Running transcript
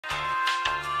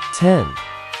10.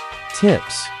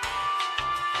 Tips.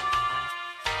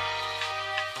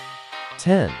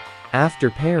 10. After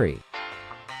parry.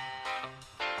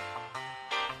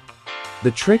 The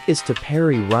trick is to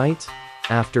parry right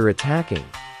after attacking,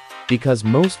 because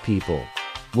most people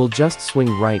will just swing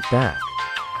right back.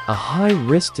 A high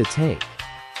risk to take,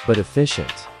 but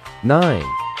efficient. 9.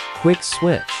 Quick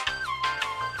switch.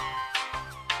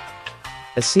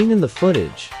 As seen in the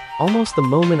footage, almost the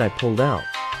moment I pulled out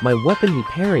my weapon he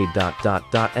parried.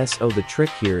 So the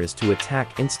trick here is to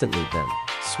attack instantly, then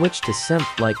switch to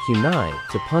semp like kunai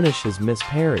to punish his miss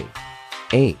parry.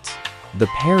 8. The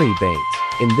parry bait.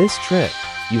 In this trick,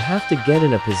 you have to get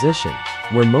in a position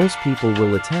where most people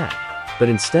will attack, but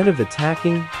instead of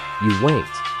attacking, you wait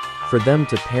for them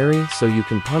to parry so you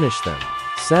can punish them.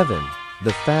 7.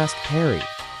 The fast parry.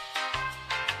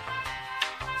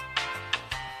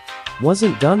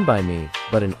 Wasn't done by me,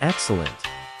 but an excellent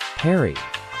parry.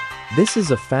 This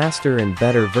is a faster and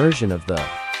better version of the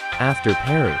after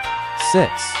parry.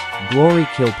 6. Glory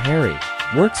kill parry.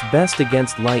 Works best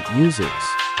against light users.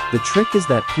 The trick is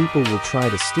that people will try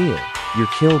to steal your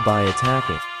kill by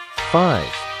attacking. 5.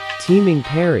 Teaming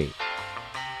parry.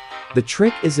 The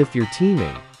trick is if you're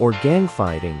teaming or gang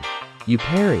fighting, you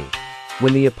parry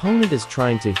when the opponent is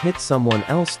trying to hit someone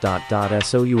else.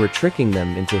 So you are tricking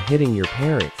them into hitting your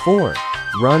parry. 4.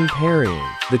 Run parrying.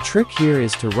 The trick here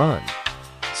is to run,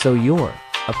 so your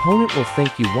opponent will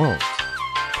think you won't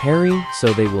parry,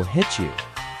 so they will hit you.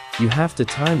 You have to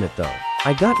time it though.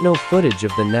 I got no footage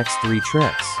of the next 3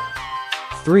 tricks.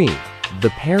 3. The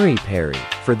parry.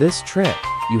 For this trick,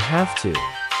 you have to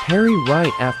parry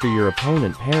right after your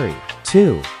opponent parry.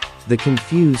 2. The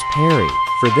confuse parry.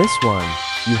 For this one,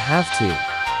 you have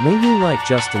to mainly like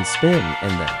Justin spin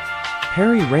and then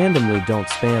parry randomly, don't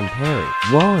spam parry.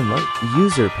 1.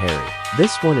 User parry.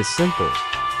 This one is simple.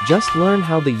 Just learn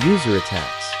how the user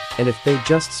attacks, and if they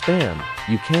just spam,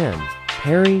 you can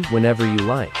parry whenever you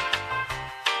like.